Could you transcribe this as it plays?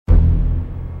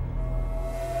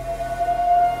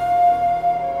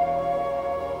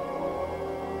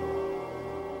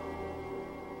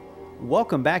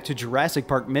Welcome back to Jurassic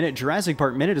Park Minute. Jurassic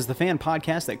Park Minute is the fan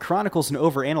podcast that chronicles and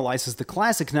overanalyzes the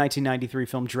classic 1993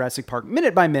 film Jurassic Park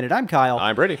minute by minute. I'm Kyle.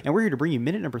 I'm Brady. And we're here to bring you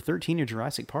minute number 13 of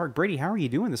Jurassic Park. Brady, how are you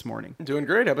doing this morning? Doing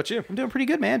great. How about you? I'm doing pretty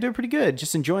good, man. Doing pretty good.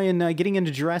 Just enjoying getting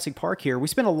into Jurassic Park here. We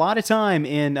spent a lot of time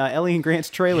in Ellie and Grant's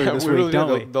trailer this week, really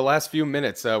don't we? The last few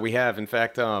minutes we have. In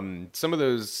fact, some of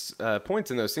those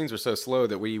points in those scenes were so slow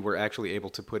that we were actually able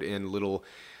to put in little...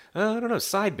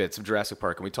 side bits of Jurassic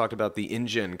Park. And we talked about the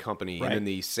InGen company Right. and then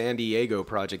the San Diego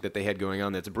project that they had going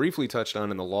on that's briefly touched on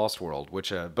in The Lost World,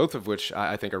 which both of which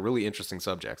I think are really interesting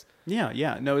subjects.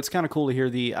 Yeah. No, it's kind of cool to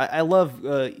hear I love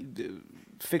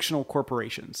fictional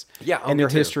corporations. Yeah, and me their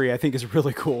too. history, I think, is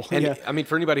really cool. And yeah. I mean,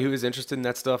 for anybody who is interested in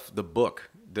that stuff, the book,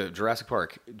 the Jurassic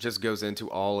Park, just goes into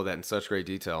all of that in such great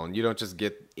detail. And you don't just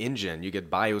get InGen, you get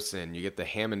Biosyn, you get the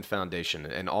Hammond Foundation,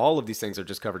 and all of these things are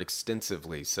just covered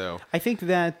extensively. So I think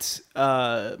that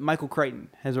Michael Crichton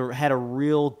had a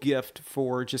real gift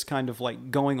for just kind of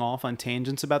like going off on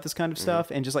tangents about this kind of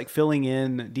stuff and just like filling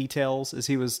in details as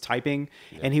he was typing.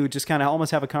 And he would just kind of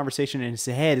almost have a conversation in his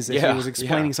head as if he was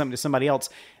explaining something to somebody else.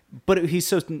 But he's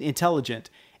so intelligent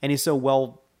and he's so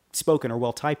well spoken or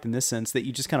well typed in this sense that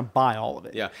you just kind of buy all of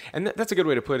it. yeah, and that's a good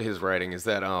way to put his writing, is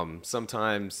that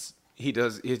sometimes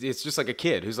it's just like a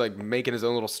kid who's like making his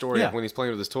own little story up when he's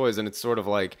playing with his toys, and it's sort of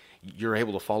like you're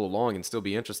able to follow along and still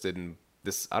be interested in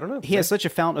this. I don't know. He has such a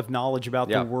fount of knowledge about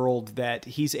the world that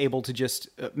he's able to just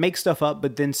make stuff up,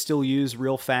 but then still use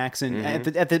real facts. And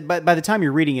by the time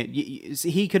you're reading it,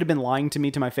 he could have been lying to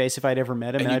me to my face if I'd ever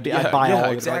met him, and I'd buy all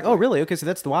of it. Exactly. Like, oh, really? Okay, so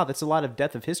that's a lot of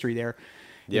depth of history there.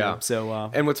 Yeah.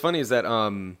 And what's funny is that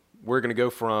we're going to go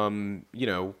from,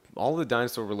 all the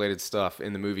dinosaur related stuff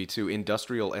in the movie to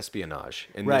industrial espionage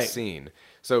in this scene.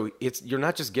 So you're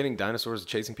not just getting dinosaurs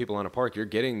chasing people on a park, you're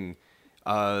getting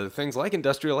things like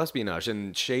industrial espionage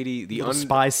and shady,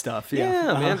 spy stuff.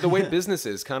 Yeah, man, the way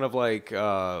businesses kind of like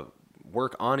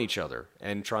work on each other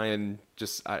and try and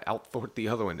just outthwart the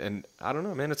other one. And I don't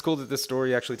know, man, it's cool that this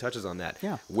story actually touches on that.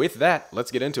 Yeah. With that,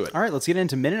 let's get into it. All right, let's get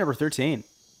into minute number 13.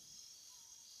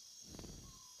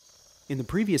 In the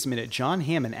previous minute, John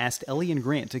Hammond asked Ellie and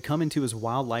Grant to come into his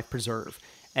wildlife preserve.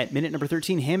 At minute number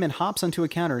 13, Hammond hops onto a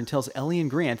counter and tells Ellie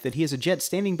and Grant that he has a jet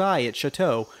standing by at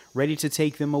Chateau, ready to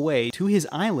take them away to his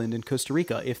island in Costa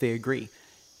Rica if they agree.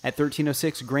 At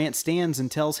 13:06, Grant stands and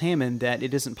tells Hammond that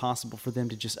it isn't possible for them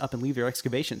to just up and leave their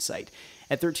excavation site.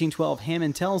 At 13:12,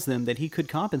 Hammond tells them that he could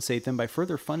compensate them by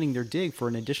further funding their dig for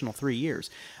an additional 3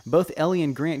 years. Both Ellie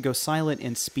and Grant go silent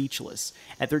and speechless.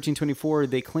 At 13:24,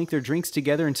 they clink their drinks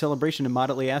together in celebration and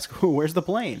modestly ask, where's the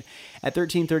plane? At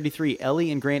 13:33, Ellie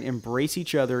and Grant embrace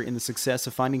each other in the success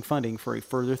of finding funding for a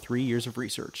further 3 years of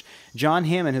research. John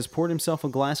Hammond has poured himself a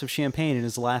glass of champagne and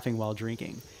is laughing while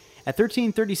drinking. At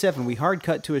 13:37, we hard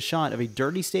cut to a shot of a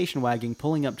dirty station wagon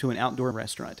pulling up to an outdoor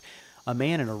restaurant. A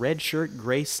man in a red shirt,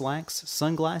 gray slacks,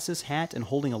 sunglasses, hat, and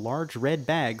holding a large red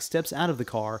bag steps out of the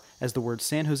car as the words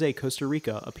San Jose, Costa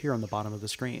Rica appear on the bottom of the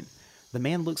screen. The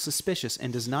man looks suspicious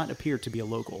and does not appear to be a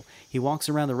local. He walks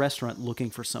around the restaurant looking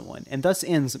for someone, and thus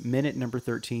ends minute number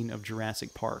 13 of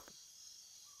Jurassic Park.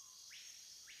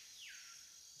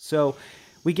 So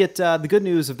we get the good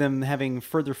news of them having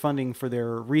further funding for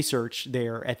their research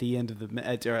there at the end of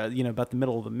about the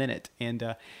middle of the minute.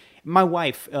 And my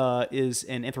wife is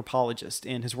an anthropologist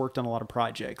and has worked on a lot of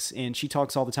projects. And she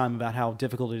talks all the time about how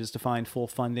difficult it is to find full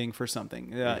funding for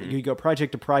something. You go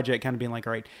project to project, kind of being like,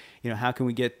 all right, how can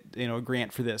we get a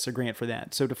grant for this, a grant for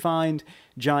that? So to find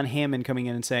John Hammond coming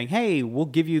in and saying, hey, we'll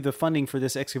give you the funding for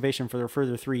this excavation for the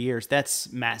further 3 years,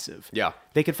 that's massive. Yeah.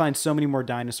 They could find so many more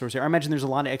dinosaurs here. I imagine there's a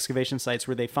lot of excavation sites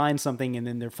where they find something and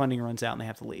then their funding runs out and they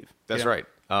have to leave. That's right.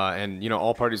 And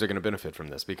all parties are going to benefit from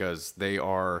this because they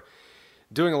are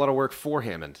doing a lot of work for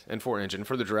Hammond and for InGen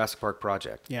for the Jurassic Park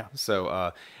project. Yeah.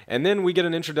 So, and then we get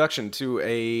an introduction to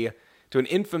an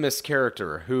infamous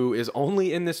character who is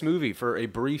only in this movie for a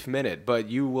brief minute, but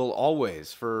you will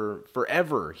always,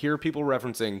 forever, hear people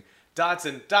referencing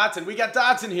Dodson. We got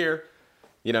Dodson here.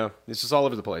 It's just all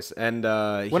over the place. And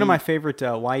one of my favorite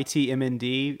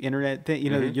YTMND internet thing,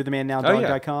 you're the man now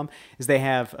dog.com, is they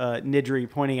have Nidri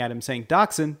pointing at him saying,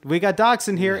 Dachshund, we got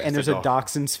Dachshund here, and there's a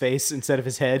Dachshund's face instead of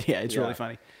his head. Yeah, it's really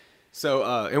funny.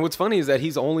 So, and what's funny is that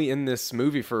he's only in this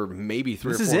movie for maybe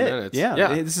 3 or 4 minutes.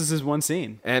 Yeah, this is his one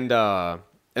scene.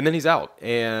 And then he's out.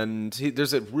 And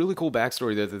there's a really cool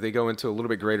backstory that they go into a little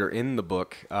bit greater in the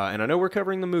book. And I know we're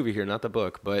covering the movie here, not the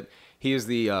book, but he is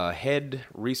the head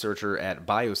researcher at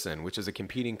Biosyn, which is a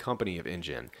competing company of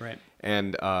InGen. Right.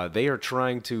 And they are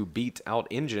trying to beat out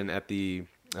InGen at the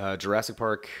Jurassic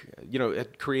Park,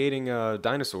 at creating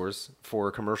dinosaurs for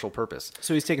a commercial purpose.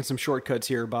 So he's taking some shortcuts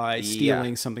here by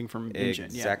stealing something from InGen.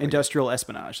 Exactly. Yeah, industrial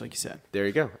espionage, like you said. There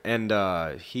you go. And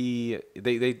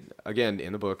they again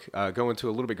in the book go into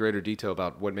a little bit greater detail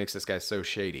about what makes this guy so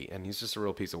shady, and he's just a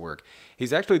real piece of work.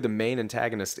 He's actually the main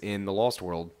antagonist in the Lost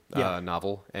World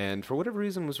novel, and for whatever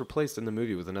reason was replaced in the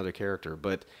movie with another character,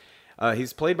 but.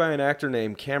 He's played by an actor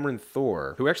named Cameron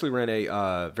Thor, who actually ran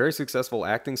a very successful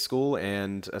acting school,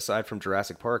 and aside from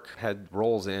Jurassic Park, had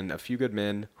roles in A Few Good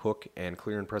Men, Hook, and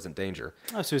Clear and Present Danger.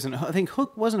 Oh, so I think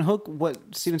Hook wasn't Hook what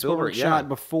Steven Spielberg shot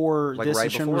before this right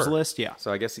in Schindler's List? Yeah.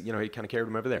 So I guess he kind of carried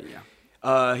him over there.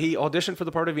 Yeah. He auditioned for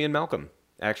the part of Ian Malcolm,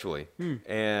 actually,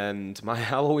 and my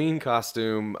Halloween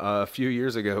costume a few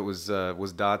years ago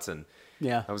was Dodson.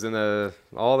 Yeah. I was in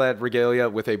all that regalia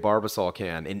with a Barbasol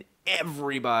can, and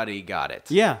everybody got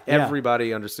it. Yeah.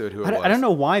 Everybody understood who it was. I don't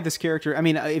know why this character... I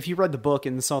mean, if you read the book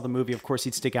and saw the movie, of course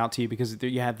he'd stick out to you because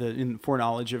you have the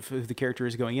foreknowledge of who the character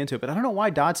is going into it. But I don't know why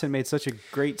Dodson made such a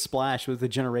great splash with the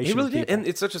generation He really of people. did. And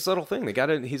it's such a subtle thing. They got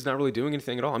it. He's not really doing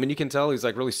anything at all. I mean, you can tell he's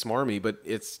like really smarmy, but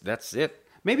that's it.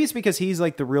 Maybe it's because he's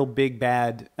like the real big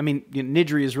bad. I mean,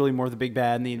 Nidri is really more the big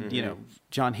bad, and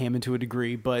John Hammond to a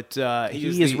degree, but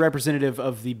he is representative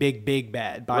of the big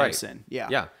bad Biosyn. Right.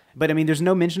 Yeah. But I mean, there's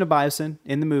no mention of Biosyn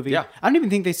in the movie. Yeah. I don't even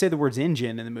think they say the words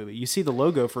InGen in the movie. You see the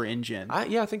logo for InGen.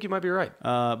 I think you might be right.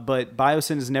 But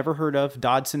Biosyn is never heard of.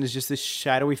 Dodson is just this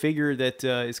shadowy figure that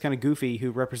is kind of goofy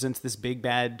who represents this big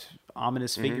bad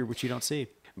ominous figure which you don't see.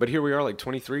 But here we are, like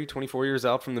 23, 24 years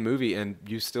out from the movie, and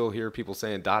you still hear people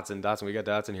saying, Dodson, we got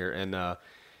Dodson here. And,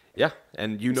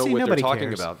 and you know what they're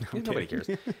talking about. Yeah, nobody cares.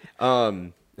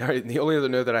 All right, the only other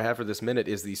note that I have for this minute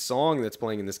is the song that's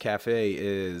playing in this cafe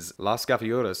is Las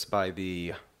Gaviotas by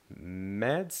the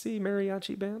Mad Sea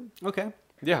Mariachi Band. Okay.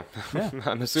 Yeah.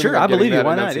 I'm assuming sure, I believe you.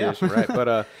 Why not? Yeah. Right.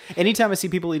 But anytime I see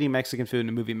people eating Mexican food in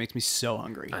a movie, it makes me so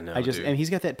hungry. I know. Dude. And he's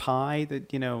got that pie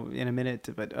that in a minute.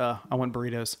 But I want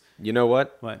burritos. You know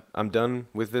what? What? I'm done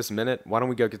with this minute. Why don't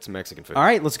we go get some Mexican food? All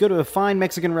right, let's go to a fine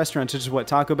Mexican restaurant, such as what?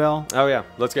 Taco Bell, Oh yeah,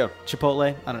 let's go.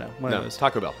 Chipotle. I don't know. One of those.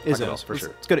 Taco Bell. Izzo's Taco Bell, for sure.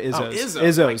 Let's go to Izzo's. Oh,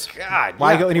 Izzo's. My God.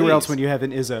 Why yeah, go anywhere please. else when you have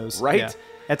an Izzo's? Right? Yeah.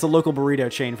 That's a local burrito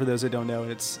chain for those that don't know.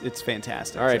 It's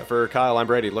fantastic. All right, so. for Kyle, I'm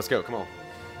Brady. Let's go. Come on.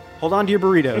 Hold on to your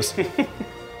burritos.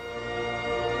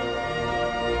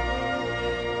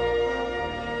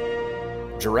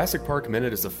 Jurassic Park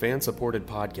Minute is a fan-supported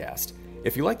podcast.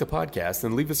 If you like the podcast,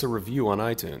 then leave us a review on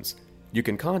iTunes. You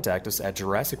can contact us at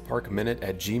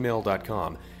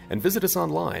JurassicParkMinute@gmail.com and visit us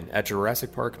online at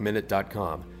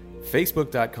JurassicParkMinute.com,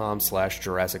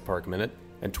 Facebook.com/JurassicParkMinute,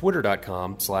 and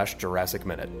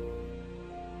Twitter.com/JurassicMinute.